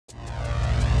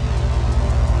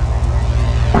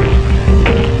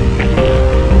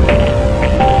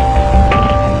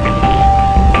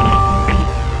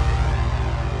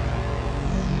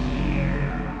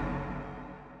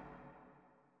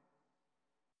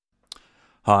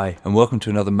Hi, and welcome to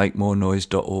another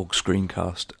MakeMoreNoise.org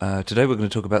screencast. Today we're going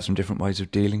to talk about some different ways of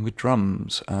dealing with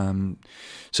drums.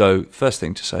 So first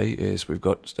thing to say is we've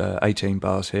got 18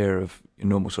 bars here of your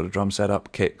normal sort of drum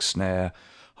setup: kick, snare,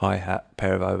 hi-hat,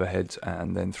 pair of overheads,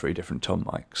 and then 3 different tom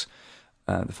mics.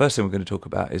 The first thing we're going to talk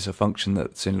about is a function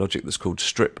that's in Logic that's called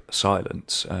strip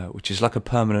silence, which is like a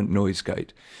permanent noise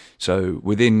gate. So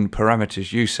within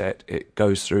parameters you set, it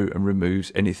goes through and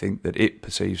removes anything that it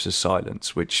perceives as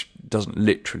silence, which doesn't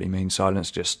literally mean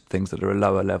silence, just things that are a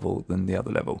lower level than the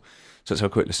other level. So let's have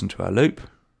a quick listen to our loop.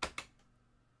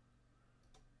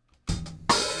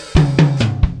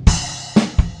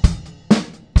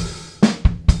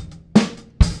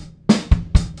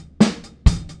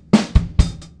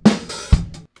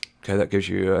 Okay, that gives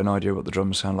you an idea of what the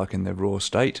drums sound like in their raw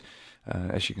state.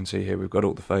 As you can see here, we've got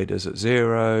all the faders at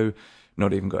 0,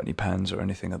 not even got any pans or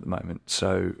anything at the moment.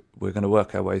 So we're going to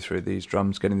work our way through these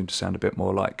drums, getting them to sound a bit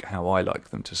more like how I like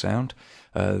them to sound.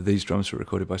 These drums were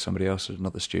recorded by somebody else at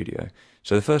another studio.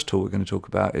 So the first tool we're going to talk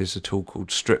about is a tool called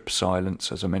strip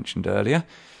silence, as I mentioned earlier.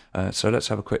 So let's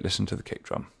have a quick listen to the kick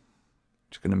drum.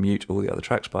 Just going to mute all the other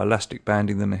tracks by elastic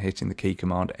banding them and hitting the key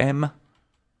command M,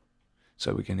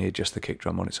 so we can hear just the kick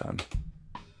drum on its own.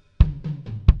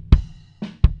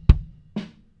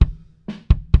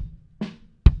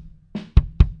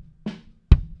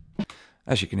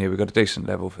 As you can hear, we've got a decent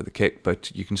level for the kick,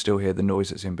 but you can still hear the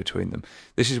noise that's in between them.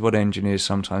 This is what engineers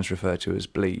sometimes refer to as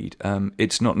bleed.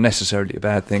 It's not necessarily a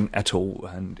bad thing at all,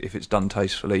 and if it's done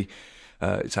tastefully,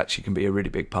 it actually can be a really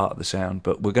big part of the sound.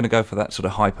 But we're going to go for that sort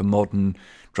of hyper-modern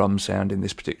drum sound in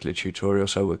this particular tutorial,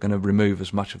 so we're going to remove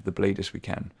as much of the bleed as we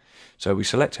can. So we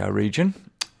select our region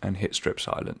and hit strip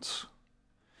silence.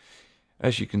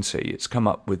 As you can see, it's come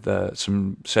up with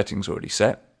some settings already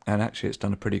set, and actually it's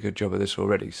done a pretty good job of this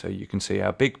already. So you can see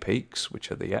our big peaks,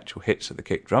 which are the actual hits of the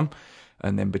kick drum,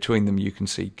 and then between them you can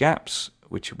see gaps,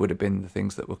 which would have been the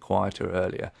things that were quieter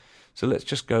earlier. So let's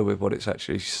just go with what it's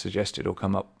actually suggested or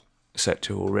come up set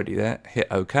to already there. Hit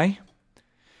OK,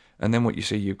 and then what you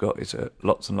see you've got is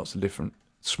lots and lots of different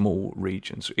small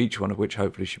regions, each one of which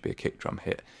hopefully should be a kick drum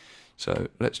hit. So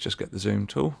let's just get the zoom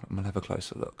tool and we'll have a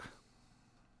closer look.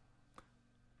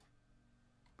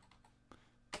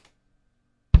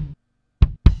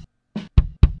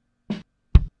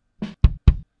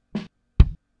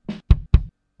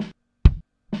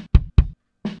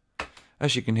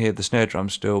 As you can hear, the snare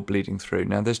drum's still bleeding through.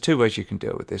 Now there's 2 ways you can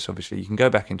deal with this. Obviously you can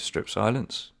go back into strip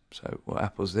silence, so we'll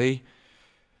Apple Z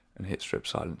and hit strip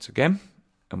silence again,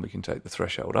 and we can take the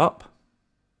threshold up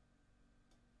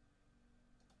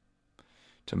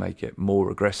to make it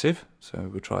more aggressive. So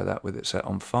we'll try that with it set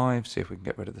on 5, see if we can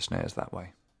get rid of the snares that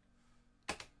way.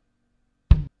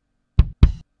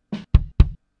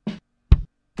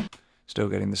 Still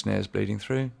getting the snares bleeding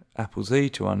through. Apple Z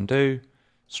to undo,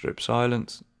 strip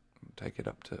silence, take it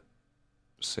up to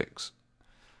 6.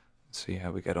 See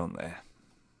how we get on there.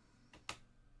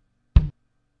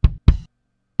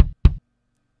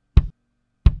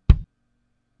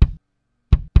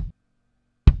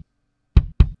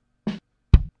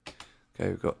 Okay,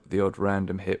 we've got the odd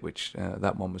random hit, which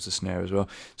that one was the snare as well.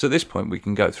 So at this point we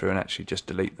can go through and actually just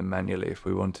delete them manually if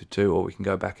we wanted to, or we can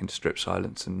go back into strip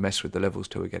silence and mess with the levels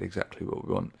till we get exactly what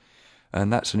we want.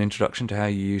 And that's an introduction to how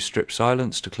you use strip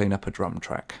silence to clean up a drum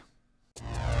track.